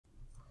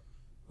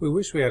we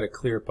wish we had a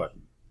clear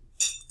button.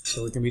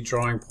 So we can be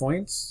drawing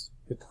points,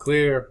 hit the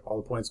clear,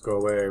 all the points go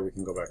away, we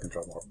can go back and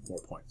draw more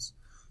points.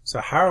 So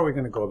how are we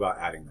going to go about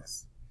adding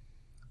this?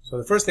 So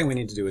the first thing we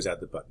need to do is add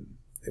the button.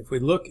 If we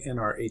look in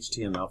our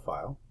HTML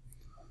file,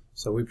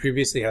 so we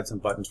previously had some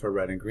buttons for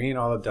red and green.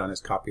 All I've done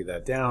is copy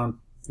that down,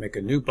 make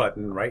a new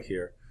button right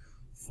here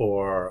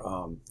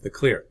for the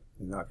clear.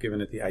 And I've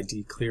given it the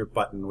ID clear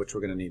button, which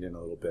we're going to need in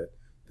a little bit.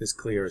 This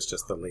clear is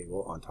just the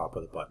label on top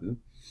of the button.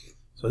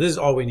 So this is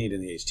all we need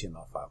in the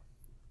HTML file.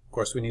 Of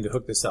course, we need to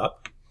hook this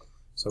up.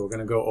 So we're going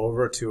to go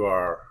over to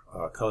our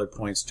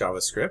ColoredPoints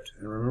JavaScript.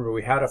 And remember,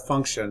 we had a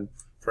function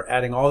for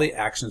adding all the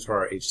actions for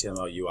our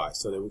HTML UI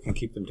so that we can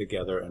keep them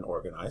together and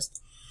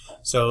organized.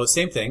 So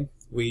same thing.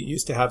 We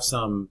used to have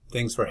some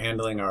things for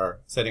handling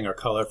setting our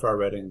color for our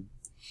red and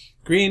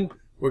green.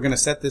 We're going to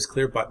set this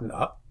clear button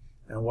up.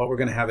 And what we're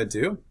going to have it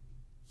do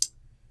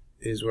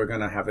is we're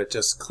going to have it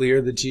just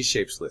clear the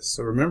G-shapes list.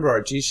 So remember,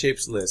 our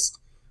G-shapes list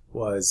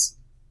was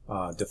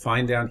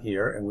defined down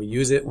here, and we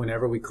use it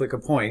whenever we click a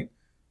point.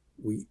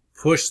 We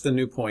push the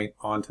new point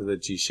onto the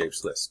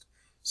G-shapes list.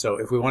 So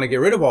if we want to get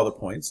rid of all the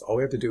points, all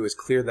we have to do is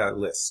clear that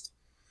list.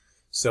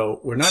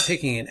 So we're not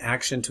taking an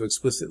action to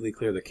explicitly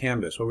clear the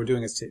canvas. What we're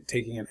doing is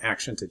taking an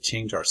action to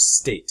change our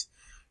state,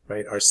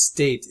 right? Our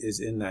state is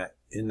in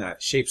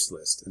that shapes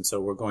list, and so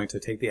we're going to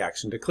take the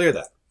action to clear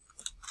that.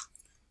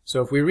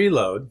 So if we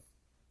reload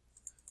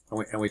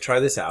and we try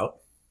this out,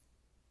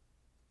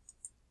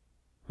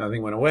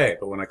 nothing went away,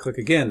 but when I click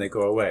again, they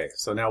go away.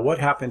 So now what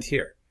happened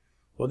here?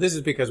 Well, this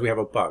is because we have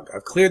a bug.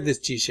 I've cleared this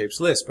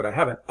G-shapes list, but I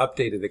haven't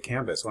updated the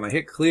canvas. When I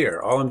hit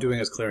clear, all I'm doing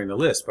is clearing the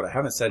list, but I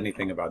haven't said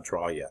anything about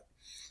draw yet.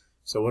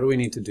 So what do we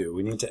need to do?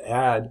 We need to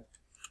add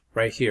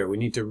right here. We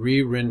need to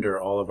re-render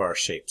all of our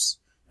shapes.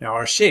 Now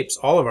our shapes,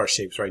 all of our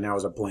shapes right now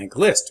is a blank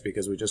list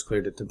because we just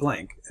cleared it to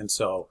blank. And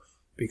so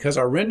because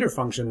our render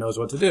function knows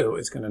what to do,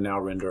 it's going to now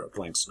render a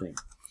blank screen.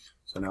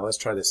 So now let's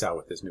try this out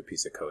with this new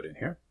piece of code in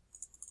here.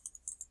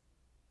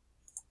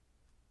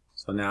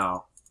 So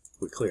now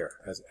we clear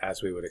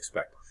as we would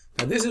expect.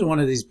 Now this is one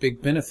of these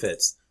big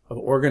benefits of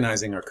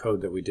organizing our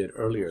code that we did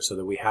earlier so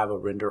that we have a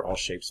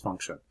renderAllShapes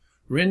function.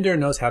 Render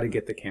knows how to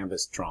get the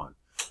canvas drawn.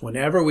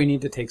 Whenever we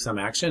need to take some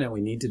action and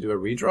we need to do a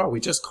redraw, we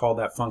just call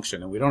that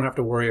function and we don't have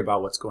to worry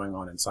about what's going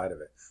on inside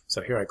of it.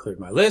 So here I cleared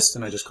my list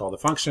and I just call the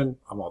function.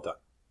 I'm all done.